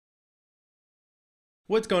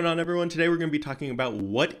What's going on, everyone? Today we're going to be talking about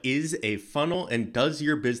what is a funnel and does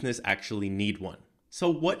your business actually need one?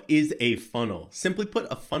 So what is a funnel? Simply put,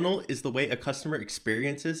 a funnel is the way a customer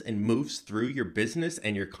experiences and moves through your business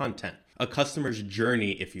and your content. A customer's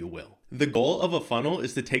journey, if you will. The goal of a funnel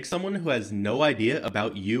is to take someone who has no idea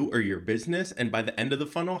about you or your business, and by the end of the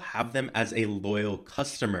funnel, have them as a loyal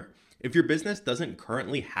customer. If your business doesn't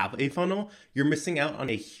currently have a funnel, you're missing out on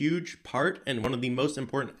a huge part and one of the most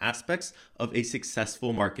important aspects of a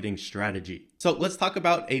successful marketing strategy. So let's talk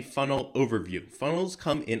about a funnel overview. Funnels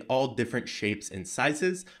come in all different shapes and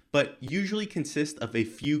sizes, but usually consist of a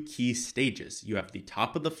few key stages. You have the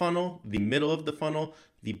top of the funnel, the middle of the funnel,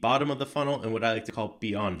 the bottom of the funnel, and what I like to call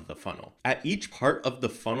beyond the funnel. At each part of the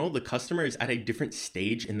funnel, the customer is at a different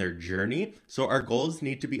stage in their journey, so our goals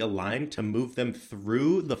need to be aligned to move them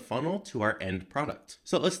through the funnel to our end product.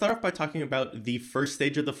 So let's start off by talking about the first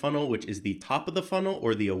stage of the funnel, which is the top of the funnel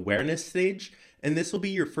or the awareness stage. And this will be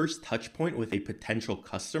your first touch point with a potential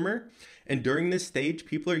customer. And during this stage,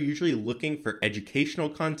 people are usually looking for educational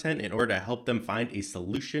content in order to help them find a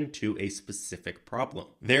solution to a specific problem.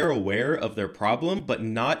 They're aware of their problem, but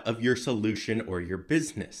not of your solution or your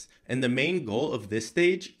business. And the main goal of this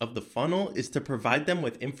stage of the funnel is to provide them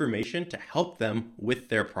with information to help them with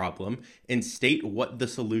their problem and state what the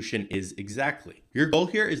solution is exactly. Your goal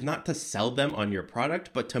here is not to sell them on your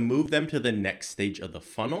product, but to move them to the next stage of the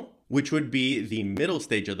funnel, which would be the middle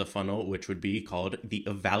stage of the funnel, which would be called the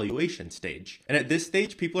evaluation stage. And at this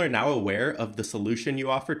stage, people are now aware of the solution you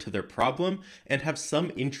offer to their problem and have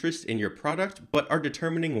some interest in your product, but are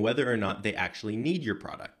determining whether or not they actually need your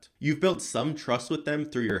product. You've built some trust with them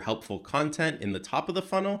through your helpful content in the top of the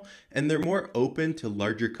funnel, and they're more open to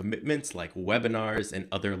larger commitments like webinars and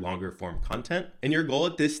other longer form content. And your goal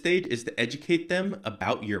at this stage is to educate them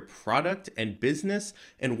about your product and business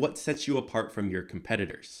and what sets you apart from your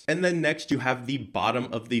competitors. And then next you have the bottom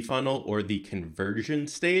of the funnel or the conversion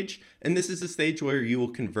stage. And this is the stage where you will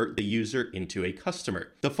convert the user into a customer.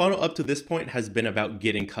 The funnel up to this point has been about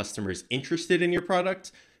getting customers interested in your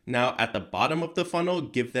product. Now at the bottom of the funnel,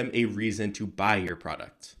 give them a reason to buy your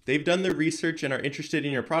product. They've done the research and are interested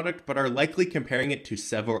in your product, but are likely comparing it to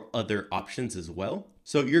several other options as well.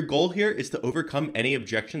 So your goal here is to overcome any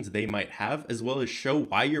objections they might have, as well as show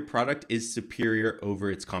why your product is superior over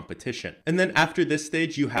its competition. And then after this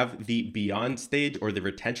stage, you have the beyond stage or the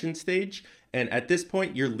retention stage. And at this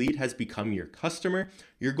point, your lead has become your customer.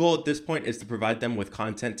 Your goal at this point is to provide them with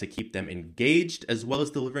content to keep them engaged, as well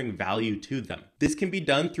as delivering value to them. This can be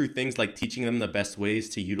done through things like teaching them the best ways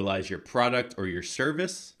to utilize your product or your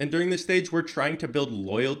service. And during this stage, we're trying to build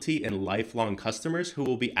loyalty and lifelong customers who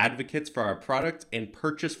will be advocates for our product and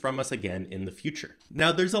purchase from us again in the future.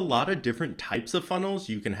 Now, there's a lot of different types of funnels.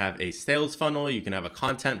 You can have a sales funnel, you can have a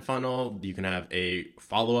content funnel, you can have a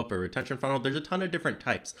follow-up or retention funnel. There's a ton of different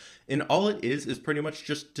types. And all it is pretty much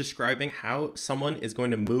just describing how someone is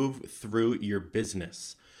going to move through your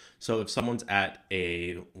business. So if someone's at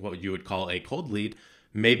what you would call a cold lead,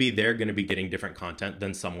 maybe they're going to be getting different content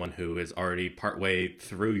than someone who is already partway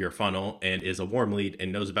through your funnel and is a warm lead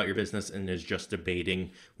and knows about your business and is just debating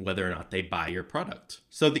whether or not they buy your product.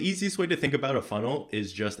 So the easiest way to think about a funnel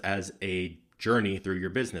is just as a journey through your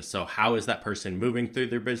business. So how is that person moving through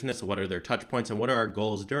their business? What are their touch points and what are our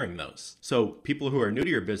goals during those? So people who are new to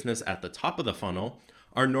your business at the top of the funnel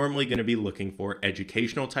are normally going to be looking for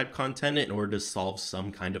educational type content in order to solve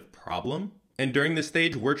some kind of problem. And during this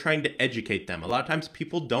stage, we're trying to educate them. A lot of times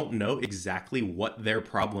people don't know exactly what their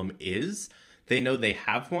problem is. They know they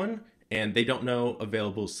have one and they don't know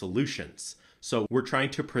available solutions. So we're trying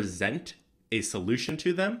to present a solution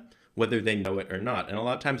to them, whether they know it or not. And a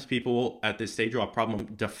lot of times people at this stage will have a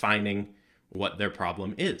problem defining what their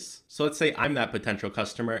problem is. So let's say I'm that potential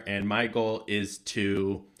customer and my goal is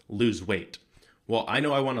to lose weight. Well, I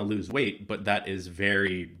know I want to lose weight, but that is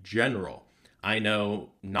very general. I know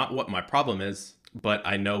not what my problem is, but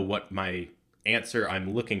I know what my answer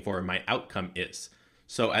I'm looking for, my outcome is.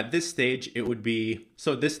 So at this stage,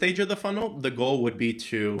 this stage of the funnel, the goal would be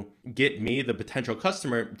to get me, the potential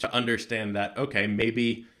customer, to understand that, okay,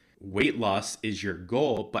 maybe weight loss is your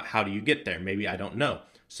goal, but how do you get there? Maybe I don't know.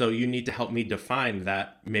 So you need to help me define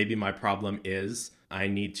that. Maybe my problem is I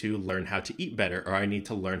need to learn how to eat better, or I need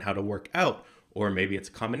to learn how to work out, or maybe it's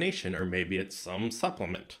a combination, or maybe it's some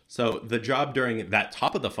supplement. So the job during that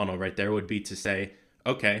top of the funnel right there would be to say,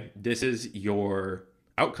 okay, this is your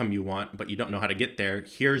outcome you want, but you don't know how to get there.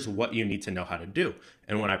 Here's what you need to know how to do.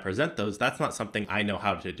 And when I present those, that's not something I know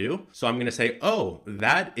how to do. So I'm going to say, oh,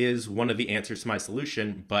 that is one of the answers to my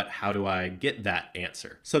solution, but how do I get that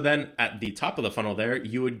answer? So then at the top of the funnel there,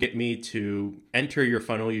 you would get me to enter your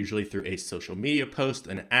funnel usually through a social media post,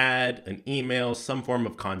 an ad, an email, some form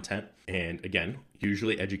of content. And again,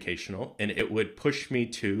 usually educational, and it would push me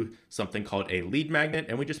to something called a lead magnet.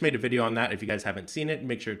 And we just made a video on that. If you guys haven't seen it,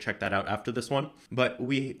 make sure to check that out after this one. But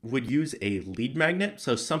we would use a lead magnet,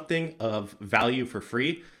 so something of value for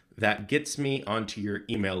free that gets me onto your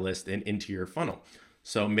email list and into your funnel.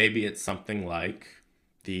 So maybe it's something like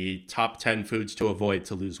the top 10 foods to avoid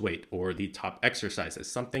to lose weight, or the top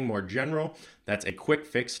exercises, something more general that's a quick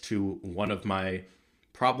fix to one of my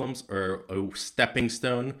problems or a stepping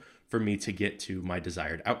stone for me to get to my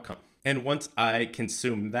desired outcome. And once I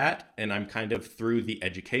consume that and I'm kind of through the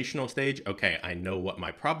educational stage, okay, I know what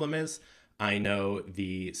my problem is. I know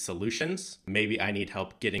the solutions. Maybe I need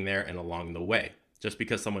help getting there and along the way. Just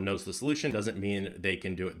because someone knows the solution doesn't mean they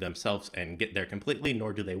can do it themselves and get there completely,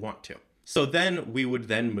 nor do they want to. So then we would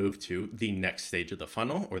then move to the next stage of the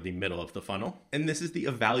funnel, or the middle of the funnel. And this is the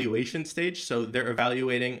evaluation stage. So they're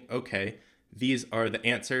evaluating, okay, these are the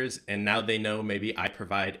answers, and now they know maybe I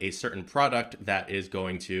provide a certain product that is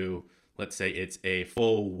going to, let's say it's a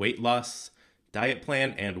full weight loss diet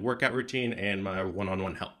plan and workout routine and my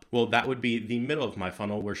one-on-one help. Well, that would be the middle of my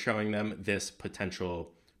funnel. We're showing them this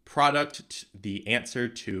potential product, the answer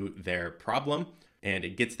to their problem, and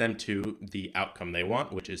it gets them to the outcome they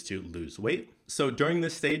want, which is to lose weight. So during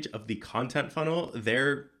this stage of the content funnel,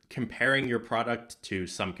 they're comparing your product to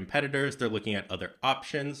some competitors. They're looking at other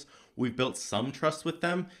options. We've built some trust with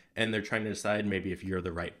them, and they're trying to decide maybe if you're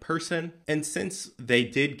the right person. And since they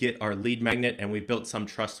did get our lead magnet and we built some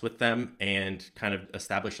trust with them and kind of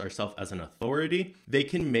established ourselves as an authority, they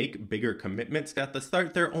can make bigger commitments. At the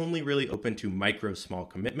start, they're only really open to micro small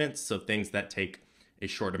commitments, so things that take a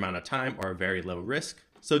short amount of time or a very low risk.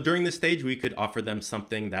 So during this stage, we could offer them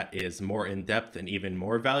something that is more in depth and even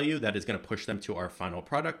more value that is going to push them to our final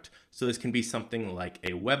product. So this can be something like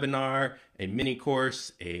a webinar, a mini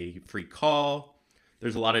course, a free call.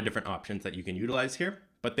 There's a lot of different options that you can utilize here,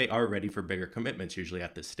 but they are ready for bigger commitments usually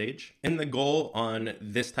at this stage. And the goal on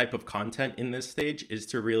this type of content in this stage is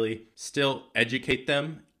to really still educate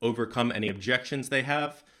them, overcome any objections they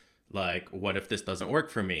have. Like, what if this doesn't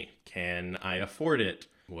work for me? Can I afford it?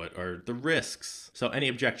 What are the risks? So any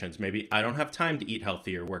objections? Maybe I don't have time to eat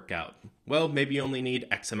healthy or work out. Well, maybe you only need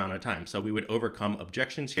X amount of time. So we would overcome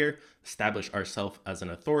objections here, establish ourselves as an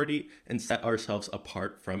authority, and set ourselves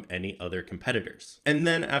apart from any other competitors. And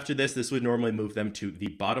then after this would normally move them to the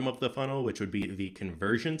bottom of the funnel, which would be the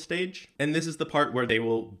conversion stage. And this is the part where they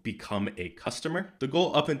will become a customer. The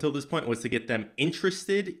goal up until this point was to get them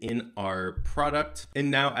interested in our product. And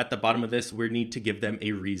now at the bottom of this, we need to give them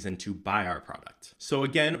a reason to buy our product. So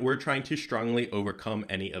again, we're trying to strongly overcome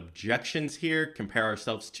any objections here, compare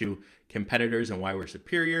ourselves to competitors and why we're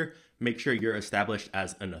superior, make sure you're established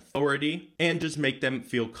as an authority, and just make them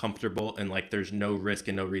feel comfortable and like there's no risk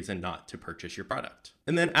and no reason not to purchase your product.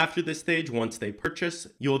 And then after this stage, once they purchase,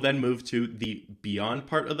 you'll then move to the beyond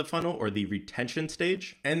part of the funnel, or the retention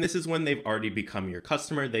stage. And this is when they've already become your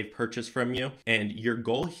customer, they've purchased from you. And your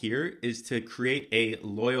goal here is to create a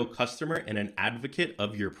loyal customer and an advocate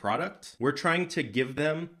of your product. We're trying to give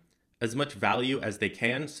them as much value as they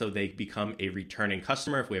can so they become a returning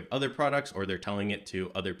customer if we have other products or they're telling it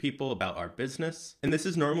to other people about our business. And this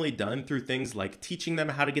is normally done through things like teaching them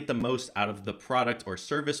how to get the most out of the product or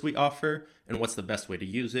service we offer and what's the best way to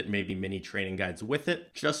use it, maybe mini training guides with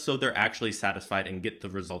it, just so they're actually satisfied and get the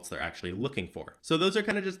results they're actually looking for. So those are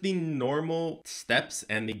kind of just the normal steps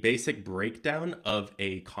and the basic breakdown of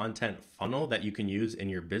a content funnel that you can use in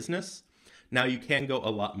your business. Now you can go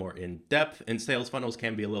a lot more in depth, and sales funnels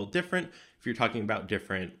can be a little different if you're talking about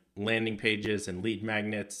different landing pages and lead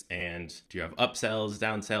magnets, and do you have upsells,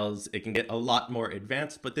 downsells? It can get a lot more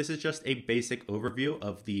advanced, but this is just a basic overview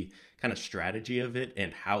of the kind of strategy of it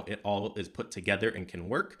and how it all is put together and can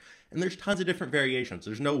work. And there's tons of different variations.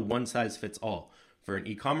 There's no one size fits all. For an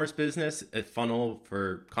e-commerce business, a funnel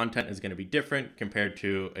for content is going to be different compared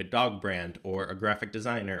to a dog brand or a graphic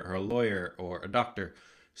designer or a lawyer or a doctor.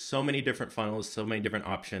 So many different funnels, so many different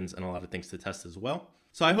options, and a lot of things to test as well.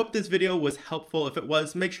 So I hope this video was helpful. If it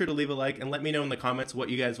was, make sure to leave a like and let me know in the comments what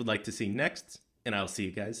you guys would like to see next, and I'll see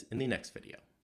you guys in the next video.